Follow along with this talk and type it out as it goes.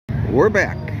We're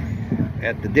back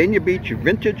at the DANIA Beach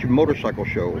Vintage Motorcycle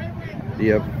Show, the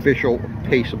official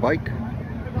Pace bike.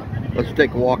 Let's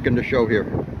take a walk in the show here.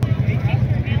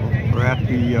 We're at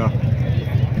the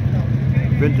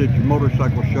Vintage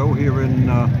Motorcycle Show here in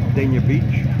DANIA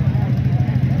Beach.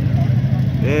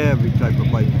 Every type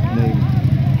of bike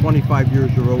named 25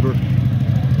 years or older.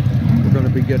 We're going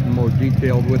to be getting more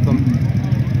detailed with them.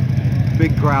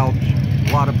 Big crowds,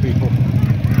 a lot of people.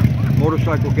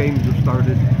 Motorcycle games have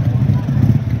started.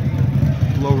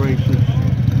 Slow races.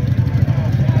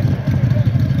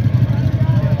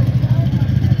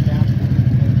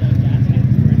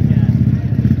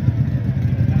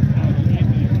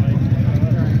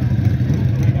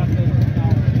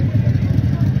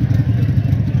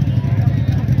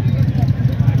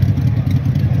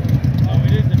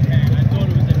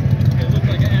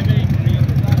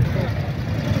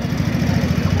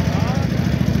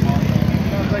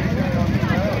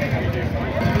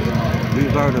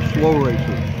 These are the slow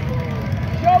races.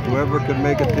 Whoever can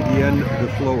make it to the end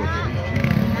the slowest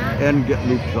and get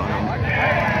loops on them.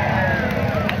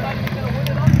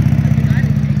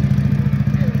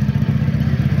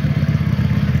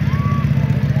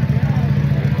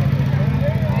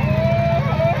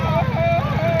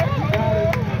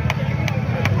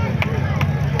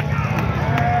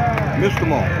 Missed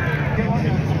them all.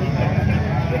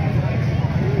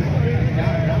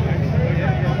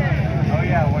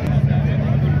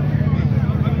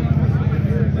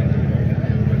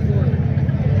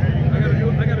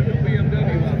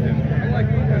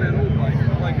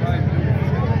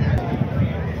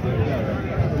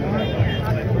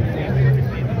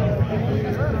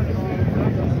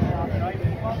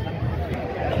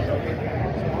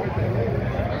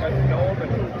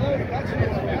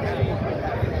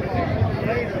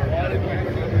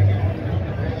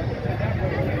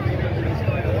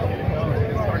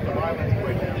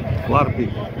 A lot of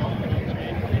people.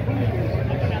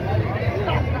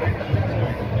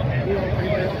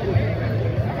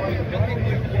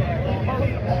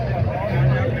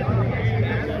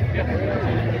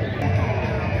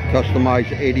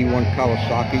 Customized 81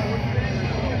 Kawasaki.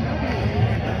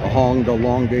 A Honda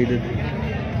elongated,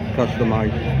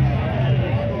 customized.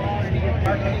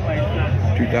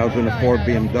 2004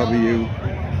 BMW.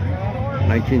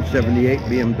 1978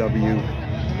 BMW.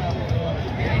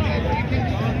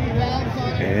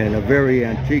 And a very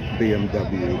antique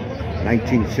BMW,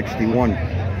 1961.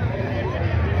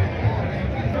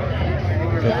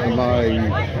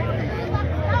 Customized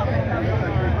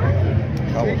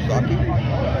Kawasaki.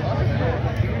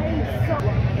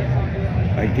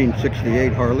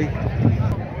 1968 Harley.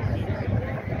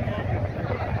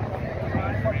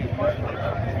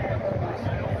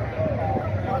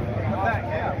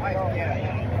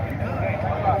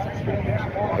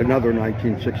 Another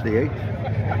 1968.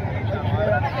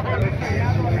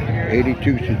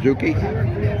 82 Suzuki.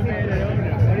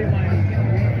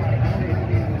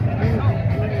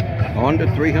 Honda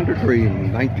 300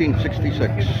 Dream,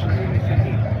 1966.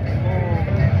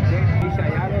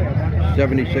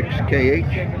 76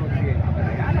 KH.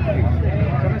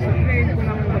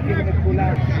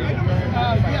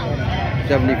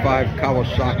 75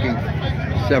 Kawasaki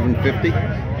 750.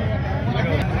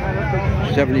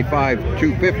 75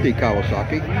 250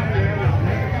 Kawasaki.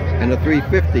 And a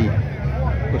 350,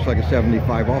 looks like a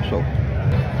 75 also.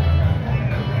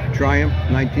 Triumph,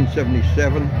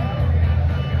 1977.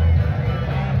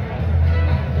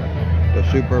 The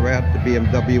Super Rat, the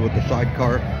BMW with the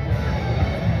sidecar.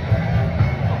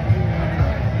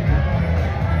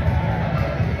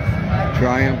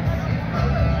 Triumph.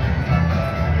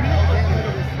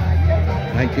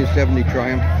 1970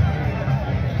 Triumph.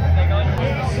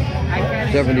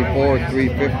 74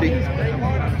 350.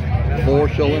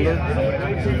 4-cylinder,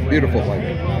 beautiful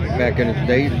bike, back in its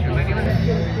days.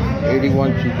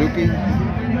 81 Suzuki.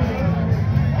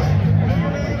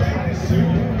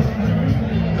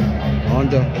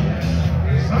 Honda.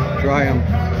 Triumph.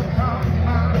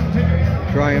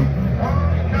 Triumph.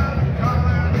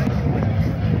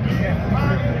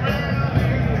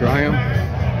 Triumph.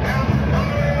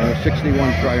 And a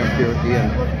 61 Triumph here at the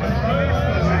end.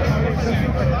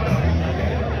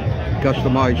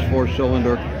 Customized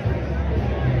 4-cylinder.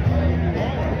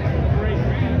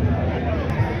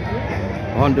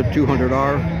 Honda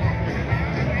 200R,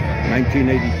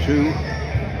 1982,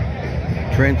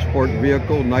 transport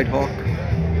vehicle, Nighthawk,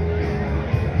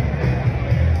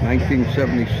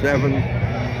 1977,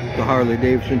 the Harley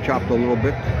Davidson, chopped a little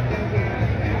bit.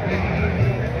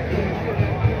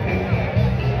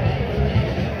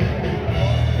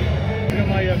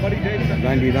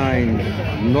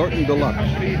 99 Norton Deluxe.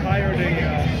 He hired a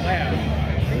lab,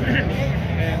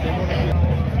 and they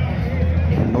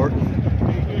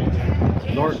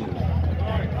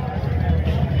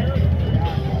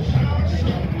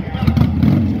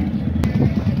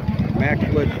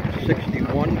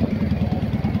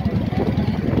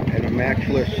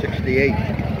Matchless 68.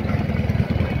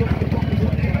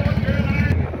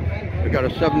 We got a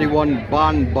 71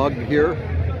 Bond Bug here.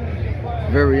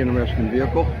 Very interesting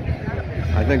vehicle.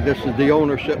 I think this is the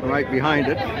owner sitting right behind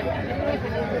it.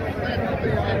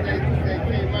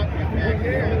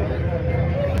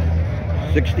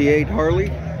 '68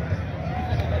 Harley.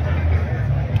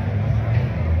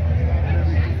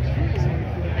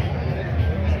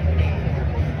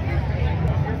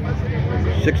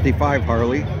 '65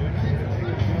 Harley.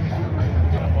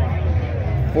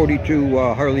 42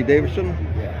 Harley Davidson.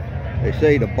 They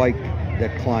say the bike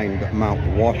that climbed Mount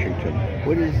Washington.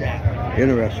 What is that?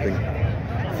 Interesting.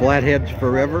 Flatheads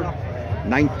Forever,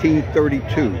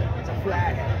 1932. It's a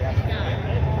flathead.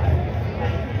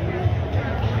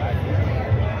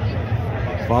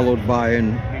 Followed by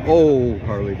an old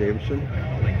Harley Davidson.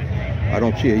 I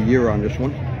don't see a year on this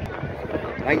one.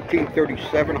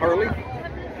 1937 Harley.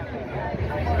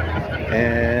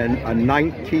 And a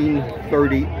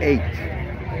 1938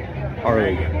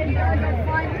 Harley.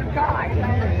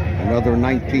 Another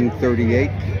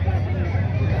 1938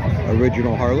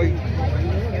 original Harley.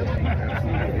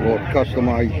 Or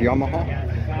customized Yamaha.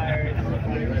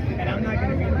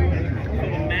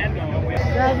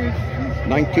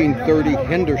 1930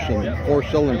 Henderson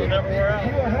 4-cylinder.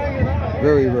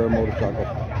 Very rare motorcycle.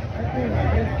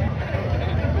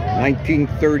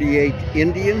 1938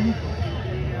 Indian.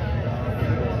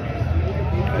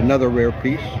 Another rare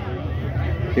piece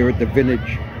here at the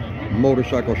Vintage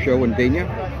Motorcycle Show in Dania.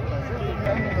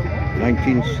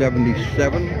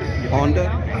 1977 Honda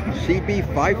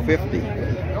CB550.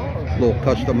 A little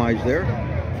customized there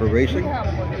for racing.